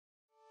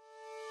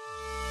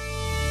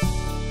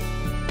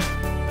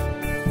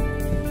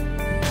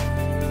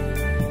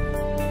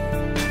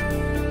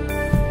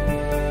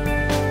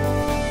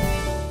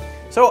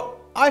So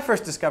I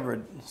first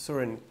discovered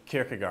Søren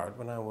Kierkegaard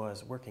when I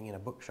was working in a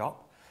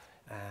bookshop,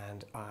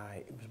 and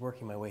I was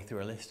working my way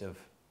through a list of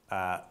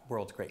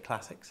world's great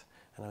classics,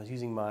 and I was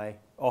using my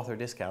author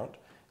discount,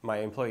 my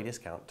employee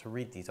discount, to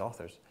read these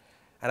authors.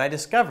 And I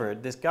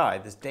discovered this guy,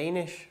 this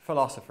Danish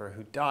philosopher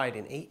who died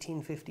in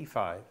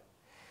 1855,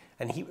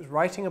 and he was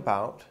writing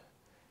about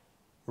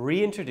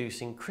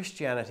reintroducing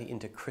Christianity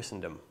into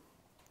Christendom.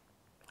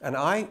 And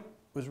I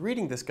was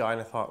reading this guy and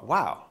I thought,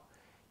 wow,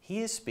 he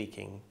is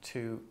speaking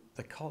to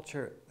the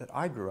culture that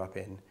I grew up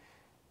in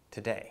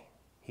today.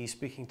 He's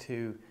speaking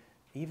to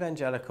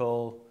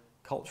evangelical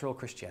cultural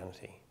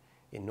Christianity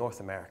in North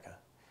America.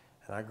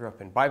 And I grew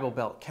up in Bible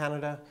Belt,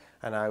 Canada,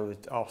 and I was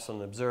also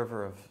an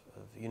observer of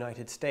the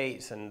United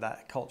States and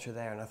that culture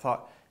there. And I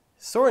thought,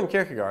 Søren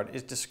Kierkegaard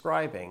is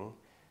describing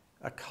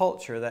a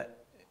culture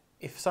that,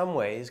 in some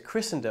ways,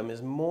 Christendom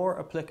is more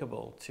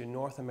applicable to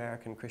North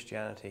American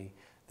Christianity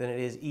than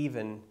it is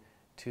even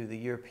to the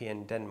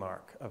European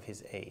Denmark of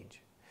his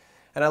age.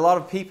 And a lot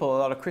of people, a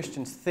lot of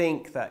Christians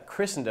think that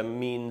Christendom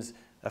means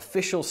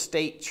official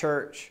state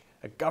church,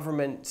 a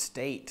government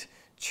state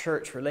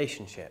church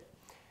relationship.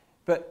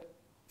 But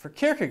for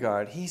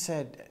Kierkegaard, he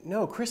said,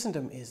 no,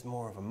 Christendom is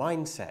more of a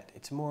mindset.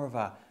 It's more of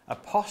a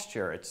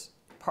posture. It's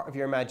part of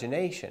your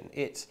imagination.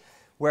 It's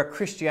where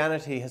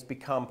Christianity has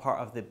become part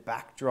of the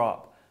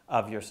backdrop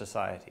of your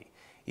society.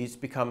 It's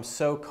become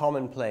so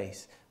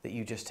commonplace that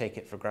you just take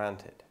it for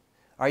granted.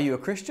 Are you a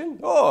Christian?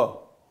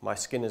 Oh, my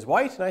skin is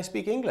white and I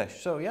speak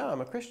English, so yeah,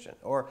 I'm a Christian.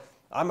 Or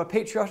I'm a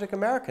patriotic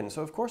American,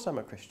 so of course I'm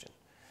a Christian.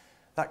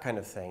 That kind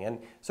of thing. And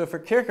so for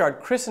Kierkegaard,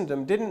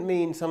 Christendom didn't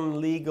mean some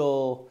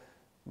legal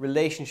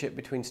relationship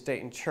between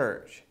state and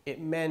church.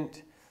 It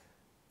meant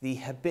the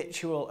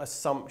habitual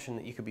assumption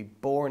that you could be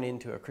born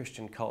into a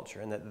Christian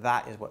culture and that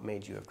that is what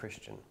made you a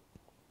Christian.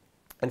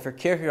 And for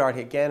Kierkegaard,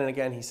 again and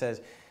again, he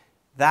says,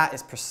 that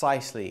is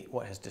precisely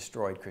what has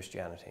destroyed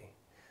Christianity.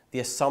 The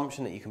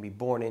assumption that you can be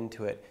born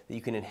into it, that you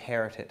can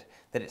inherit it,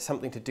 that it's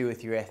something to do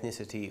with your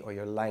ethnicity or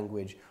your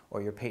language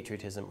or your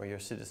patriotism or your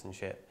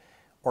citizenship,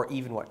 or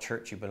even what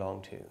church you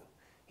belong to.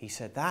 He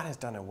said that has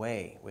done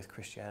away with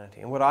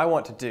Christianity. And what I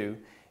want to do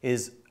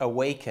is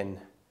awaken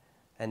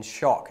and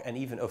shock and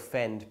even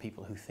offend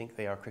people who think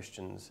they are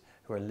Christians,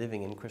 who are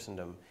living in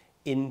Christendom,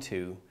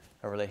 into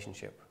a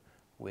relationship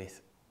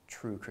with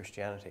true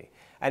Christianity.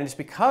 And it's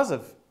because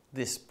of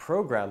this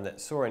program that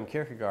Søren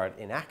Kierkegaard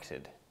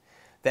enacted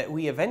that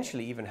we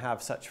eventually even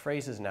have such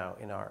phrases now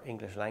in our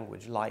English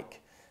language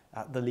like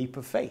the leap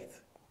of faith.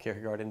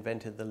 Kierkegaard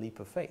invented the leap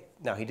of faith.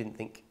 Now, he didn't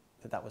think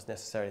that that was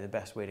necessarily the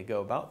best way to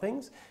go about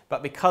things,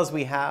 but because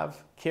we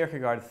have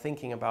Kierkegaard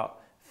thinking about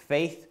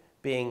faith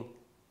being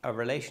a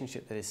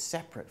relationship that is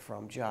separate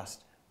from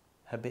just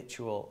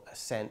habitual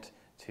assent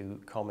to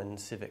common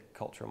civic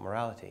cultural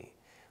morality,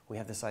 we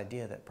have this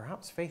idea that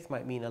perhaps faith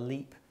might mean a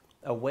leap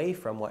away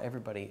from what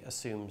everybody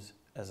assumes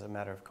as a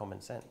matter of common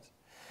sense.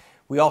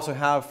 We also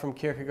have from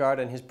Kierkegaard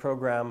and his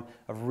program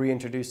of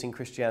reintroducing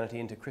Christianity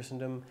into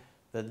Christendom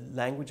the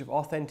language of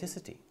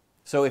authenticity.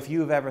 So if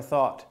you've ever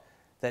thought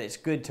that it's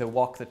good to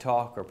walk the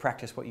talk or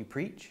practice what you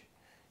preach,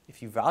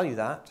 if you value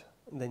that,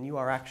 then you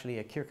are actually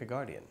a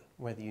Kierkegaardian,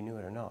 whether you knew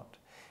it or not.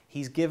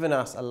 He's given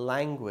us a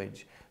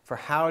language for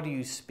how do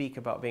you speak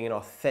about being an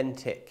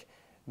authentic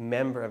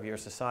member of your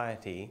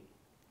society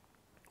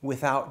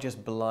without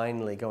just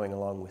blindly going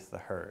along with the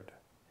herd.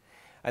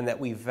 And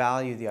that we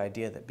value the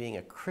idea that being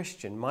a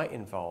Christian might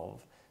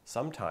involve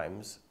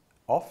sometimes,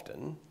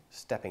 often,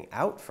 stepping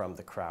out from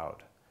the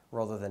crowd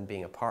rather than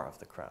being a part of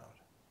the crowd.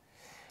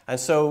 And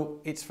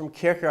so it's from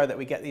Kierkegaard that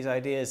we get these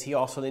ideas. He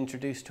also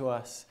introduced to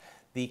us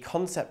the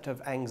concept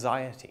of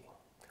anxiety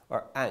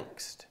or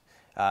angst.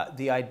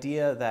 The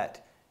idea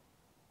that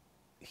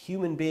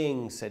human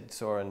beings, said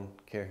Søren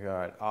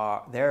Kierkegaard,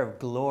 their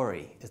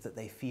glory is that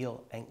they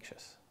feel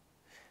anxious.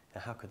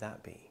 Now, how could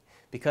that be?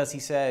 Because he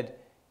said,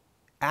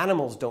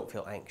 animals don't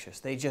feel anxious.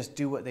 They just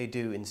do what they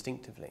do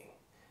instinctively.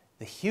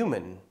 The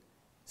human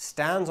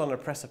stands on a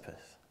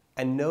precipice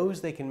and knows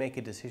they can make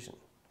a decision.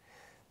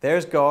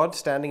 There's God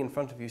standing in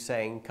front of you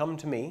saying, come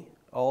to me,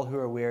 all who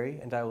are weary,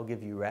 and I will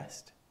give you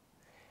rest.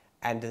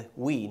 And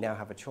we now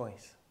have a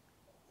choice.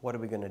 What are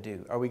we going to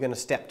do? Are we going to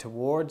step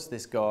towards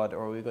this God,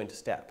 or are we going to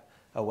step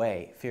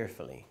away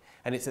fearfully?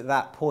 And it's at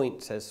that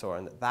point, says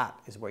Søren, that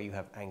is where you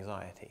have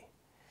anxiety.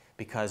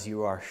 Because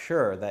you are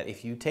sure that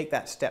if you take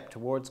that step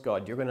towards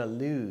God, you're going to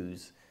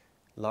lose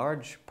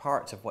large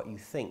parts of what you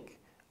think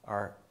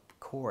are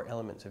core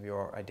elements of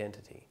your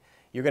identity.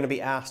 You're going to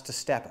be asked to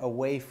step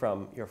away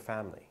from your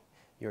family,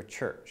 your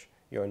church,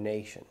 your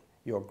nation,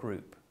 your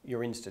group,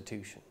 your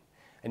institution.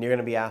 And you're going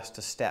to be asked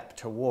to step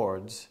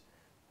towards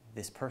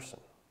this person.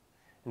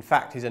 In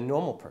fact, he's a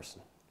normal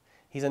person.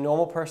 He's a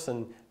normal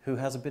person who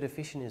has a bit of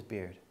fish in his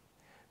beard,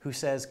 who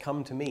says,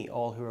 come to me,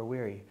 all who are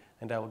weary,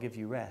 and I will give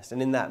you rest. And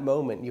in that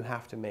moment, you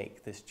have to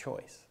make this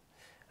choice.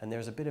 And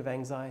there's a bit of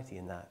anxiety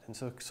in that. And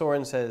so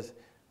Søren says,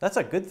 that's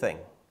a good thing.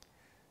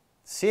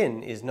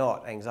 Sin is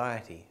not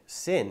anxiety.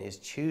 Sin is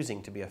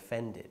choosing to be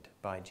offended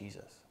by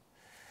Jesus.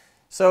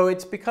 So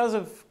it's because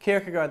of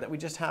Kierkegaard that we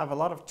just have a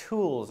lot of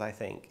tools, I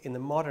think, in the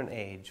modern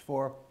age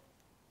for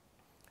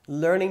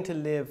learning to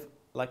live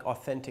like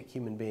authentic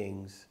human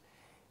beings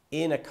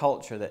in a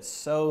culture that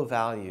so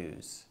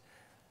values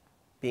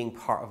being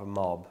part of a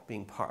mob,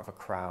 being part of a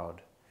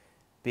crowd,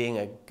 being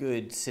a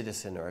good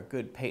citizen or a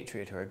good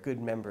patriot or a good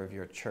member of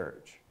your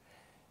church.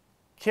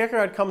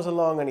 Kierkegaard comes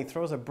along and he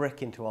throws a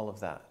brick into all of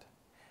that.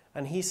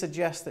 And he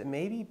suggests that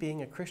maybe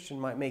being a Christian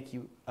might make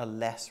you a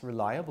less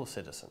reliable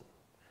citizen.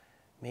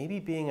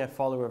 Maybe being a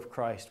follower of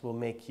Christ will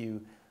make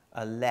you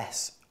a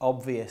less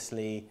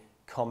obviously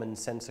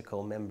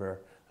commonsensical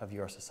member of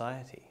your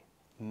society.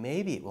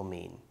 Maybe it will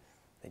mean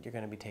that you're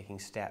going to be taking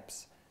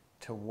steps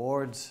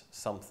towards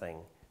something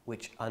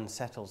which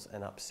unsettles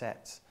and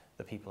upsets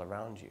the people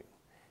around you.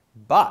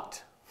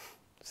 But,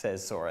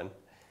 says Soren,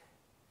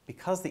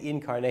 because the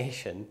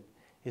incarnation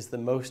is the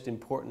most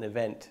important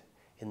event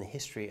in the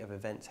history of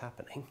events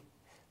happening,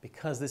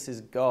 because this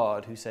is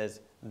God who says,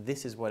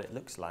 this is what it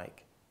looks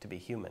like to be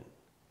human.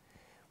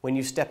 When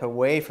you step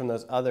away from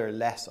those other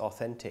less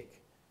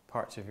authentic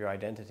parts of your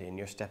identity and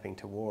you're stepping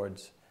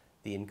towards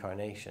the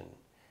incarnation,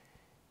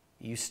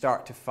 you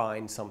start to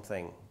find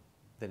something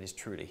that is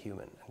truly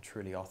human and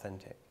truly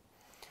authentic.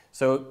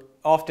 So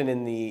often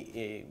in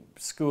the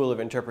school of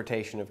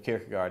interpretation of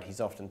Kierkegaard,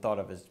 he's often thought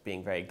of as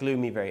being very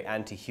gloomy, very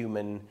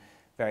anti-human,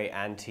 very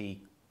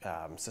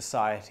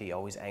anti-society,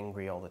 always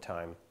angry all the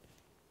time.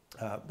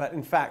 But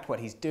in fact,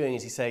 what he's doing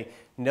is he's saying,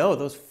 no,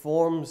 those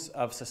forms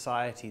of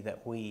society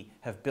that we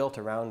have built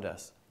around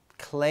us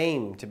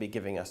claim to be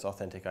giving us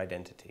authentic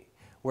identity.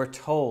 We're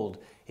told,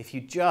 if you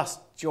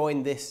just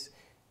join this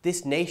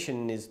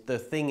nation is the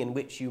thing in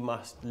which you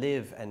must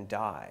live and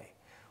die.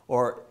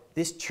 Or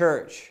this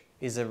church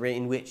is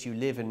in which you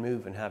live and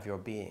move and have your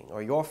being.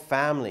 Or your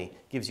family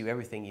gives you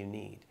everything you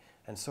need.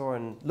 And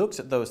Soren looks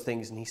at those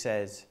things and he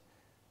says,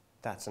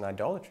 that's an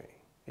idolatry.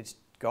 It's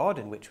God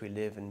in which we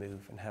live and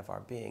move and have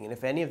our being. And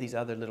if any of these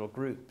other little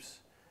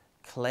groups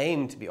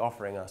claim to be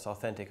offering us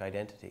authentic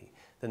identity,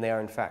 then they are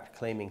in fact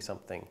claiming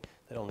something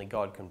that only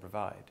God can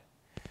provide.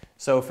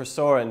 So for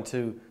Soren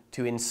to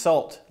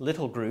insult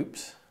little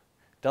groups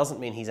doesn't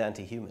mean he's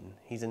anti-human.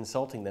 He's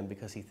insulting them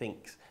because he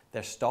thinks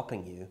they're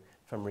stopping you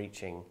from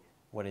reaching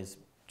what is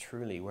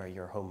truly where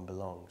your home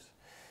belongs.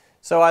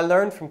 So I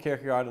learned from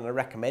Kierkegaard and I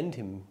recommend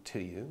him to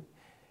you.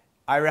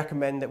 I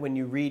recommend that when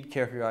you read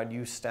Kierkegaard,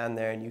 you stand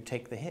there and you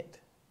take the hit.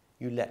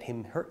 You let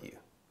him hurt you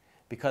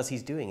because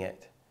he's doing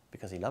it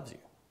because he loves you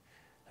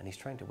and he's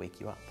trying to wake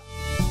you up.